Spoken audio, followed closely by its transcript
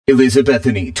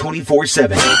Elizabethany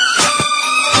 24/7.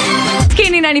 It's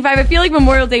KD95. I feel like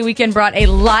Memorial Day weekend brought a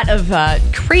lot of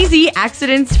crazy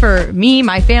accidents for me,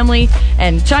 my family,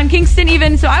 and Sean Kingston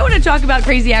even. So I want to talk about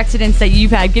crazy accidents that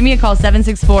you've had. Give me a call,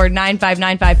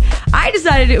 764-9595. I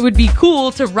decided it would be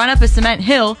cool to run up a cement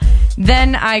hill.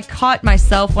 Then I caught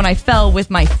myself when I fell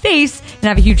with my face and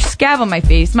have a huge scab on my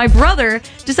face. My brother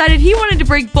decided he wanted to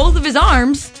break both of his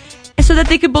arms so that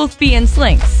they could both be in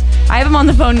slings. I have him on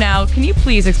the phone now. Can you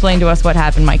please explain to us what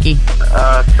happened, Mikey?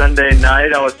 Sunday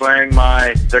night, I was wearing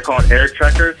they're called air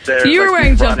trekkers. You were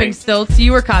wearing jumping stilts.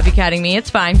 You were copycatting me. It's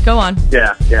fine. Go on.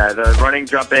 Yeah, the running,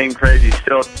 jumping, crazy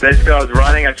stilts. Basically, I was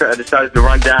running. I decided to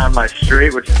run down my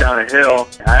street, which is down a hill.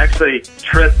 I actually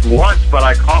tripped once, but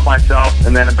I caught myself,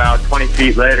 and then about 20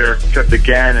 feet later, tripped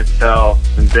again and fell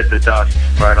and bit the dust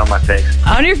right on my face.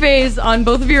 On your face, on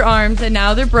both of your arms, and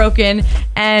now they're broken,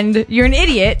 and you're an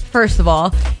idiot, first of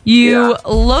all. You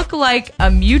look like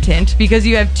a mutant because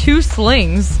you have two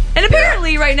slings. And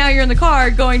apparently right now you're in the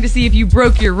car going to see if you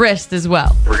broke your wrist as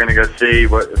well. We're going to go see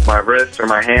if my wrists or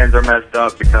my hands are messed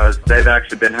up because they've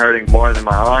actually been hurting more than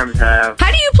my arms have.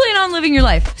 How do you plan on living your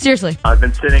life? Seriously. I've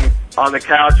been sitting on the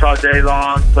couch all day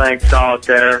long playing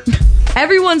solitaire.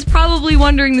 Everyone's probably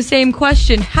wondering the same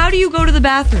question. How do you go to the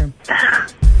bathroom?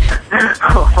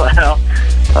 Well,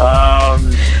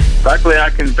 luckily I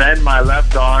can bend my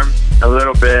left arm a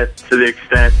little bit to the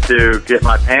extent to get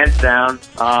my pants down.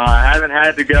 I haven't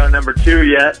had to go number 2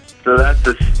 yet, so that's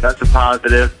a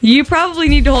positive. You probably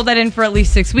need to hold that in for at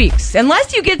least 6 weeks,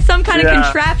 unless you get some kind of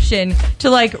contraption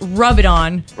to rub it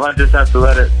on. Well, I just have to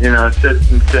let it,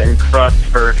 sit and crust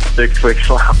for 6 weeks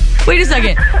long. Wait a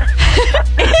second.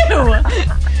 Ew.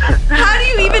 How do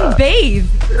you even bathe?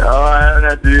 Oh, I haven't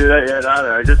had to do that yet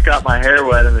either. I just got my hair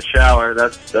wet in the shower.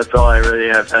 That's all I really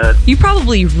have had. You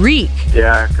probably reek.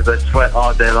 Yeah, because I sweat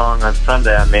all day long on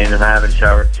Sunday, and I haven't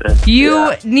showered since.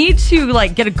 You need to,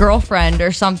 get a girlfriend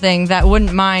or something that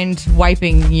wouldn't mind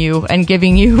wiping you and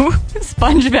giving you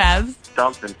sponge baths.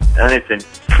 Something, anything.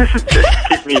 Just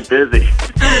keep me busy.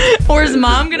 Or is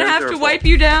Mom going to have to wipe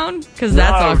you down? Because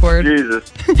that's awkward.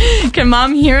 Jesus. Can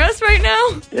Mom hear us right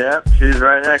now? Yep, she's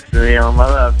right next to me on my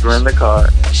left. We're in the car.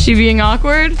 She being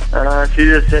awkward? She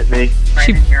just hit me.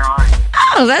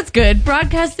 Oh, that's good.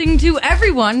 Broadcasting to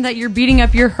everyone that you're beating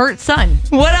up your hurt son.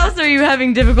 What else are you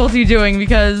having difficulty doing?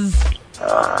 Because...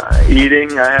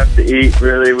 eating. I have to eat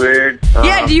really weird.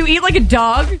 Yeah, do you eat like a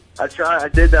dog? I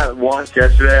did that once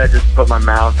yesterday. I just put my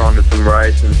mouth onto some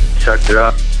rice and chucked it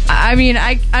up. I'm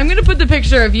going to put the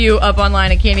picture of you up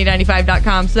online at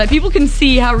candy95.com so that people can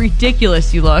see how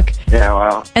ridiculous you look. Yeah,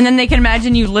 well. And then they can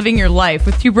imagine you living your life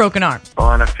with 2 broken arms.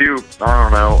 Well, in a few,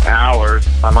 hours,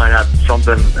 I might have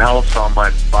something else on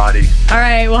my body. All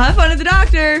right, well, have fun at the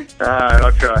doctor. All right,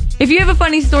 I'll try. If you have a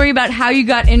funny story about how you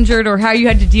got injured or how you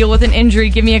had to deal with an injury,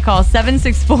 give me a call,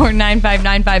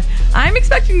 764-9595. I'm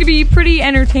expecting to be pretty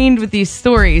entertained with these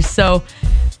stories, so...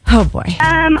 Oh, boy.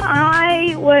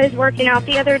 I was working out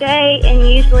the other day, and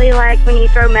usually, when you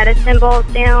throw medicine balls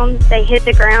down, they hit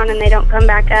the ground and they don't come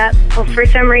back up. Well, for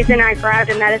some reason, I grabbed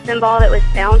a medicine ball that was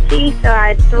bouncy, so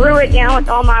I threw it down with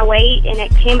all my weight, and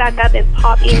it came back up and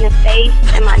popped me in the face,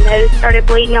 and my nose started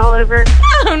bleeding all over.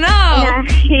 Oh, no.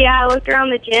 I looked around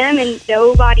the gym, and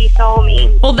nobody saw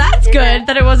me. Well, that's good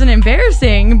that it wasn't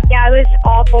embarrassing. Yeah, it was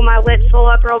awful. My lips swelled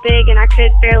up real big, and I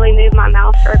could barely move my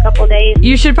mouth for a couple days.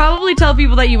 You should probably tell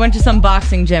people that you went to some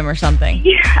boxing gym or something.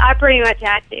 Yeah, I pretty much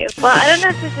had to. Well, I don't know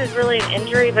if this is really an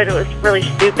injury, but it was really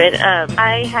stupid.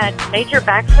 I had major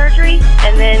back surgery,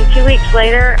 and then 2 weeks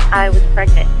later, I was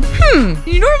pregnant.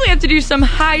 You normally have to do some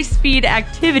high-speed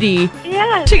activity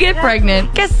to get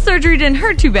pregnant. Guess the surgery didn't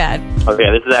hurt too bad. Okay,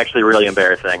 this is actually really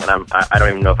embarrassing, and I don't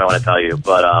even know if I want to tell you,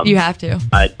 but... you have to.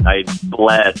 I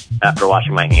bled after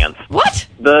washing my hands. What?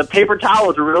 The paper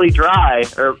towels were really dry,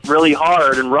 or really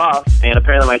hard and rough, and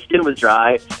apparently my skin was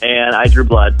dry, and I drew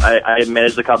blood. I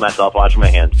managed to cut myself washing my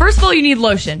hands. First of all, you need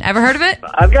lotion. Ever heard of it?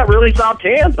 I've got really soft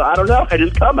hands, so I don't know. I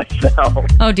just cut myself.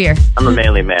 Oh, dear. I'm a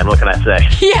manly man. What can I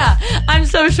say? Yeah, I'm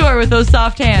so sure with those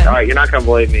soft hands. All right, you're not going to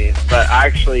believe me, but I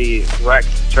actually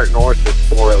wrecked Chuck Norris's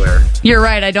four-wheeler. You're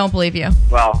right. I don't believe you.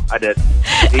 Well, I did.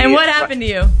 And what happened to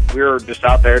you? We were just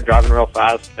out there driving real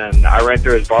fast, and I ran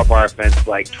through his barbed wire fence,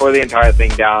 tore the entire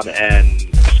thing down, and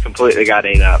just completely got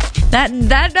ate up.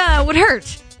 That would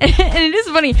hurt. And it is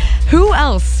funny. Who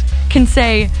else can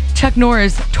say Chuck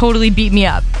Norris totally beat me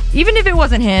up? Even if it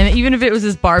wasn't him, even if it was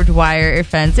his barbed wire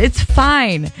fence, it's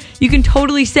fine. You can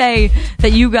totally say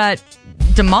that you got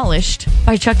demolished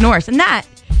by Chuck Norris. And that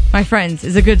my friends,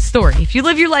 is a good story. If you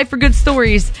live your life for good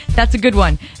stories, that's a good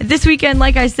one. This weekend,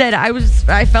 like I said,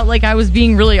 I felt like I was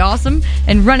being really awesome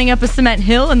and running up a cement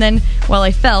hill, and then, well,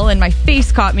 I fell and my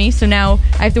face caught me, so now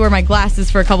I have to wear my glasses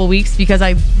for a couple weeks because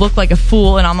I look like a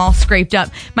fool and I'm all scraped up.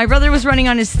 My brother was running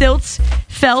on his stilts,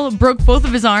 fell, broke both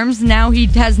of his arms. Now he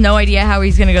has no idea how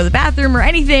he's going to go to the bathroom or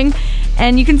anything.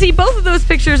 And you can see both of those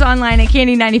pictures online at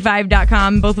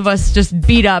Candy95.com. Both of us just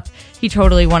beat up. He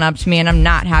totally one-upped me, and I'm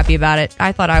not happy about it.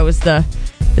 I thought I was the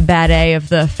bad A of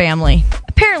the family.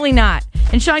 Apparently not.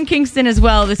 And Sean Kingston as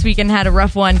well this weekend had a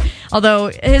rough one, although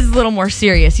his is a little more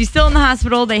serious. He's still in the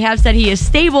hospital. They have said he is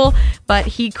stable, but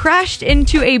he crashed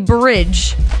into a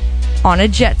bridge on a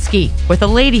jet ski with a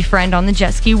lady friend on the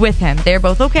jet ski with him. They're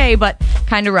both okay, but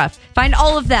kind of rough. Find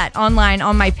all of that online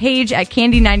on my page at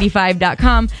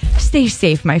Candy95.com. Stay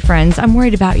safe, my friends. I'm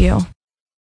worried about you.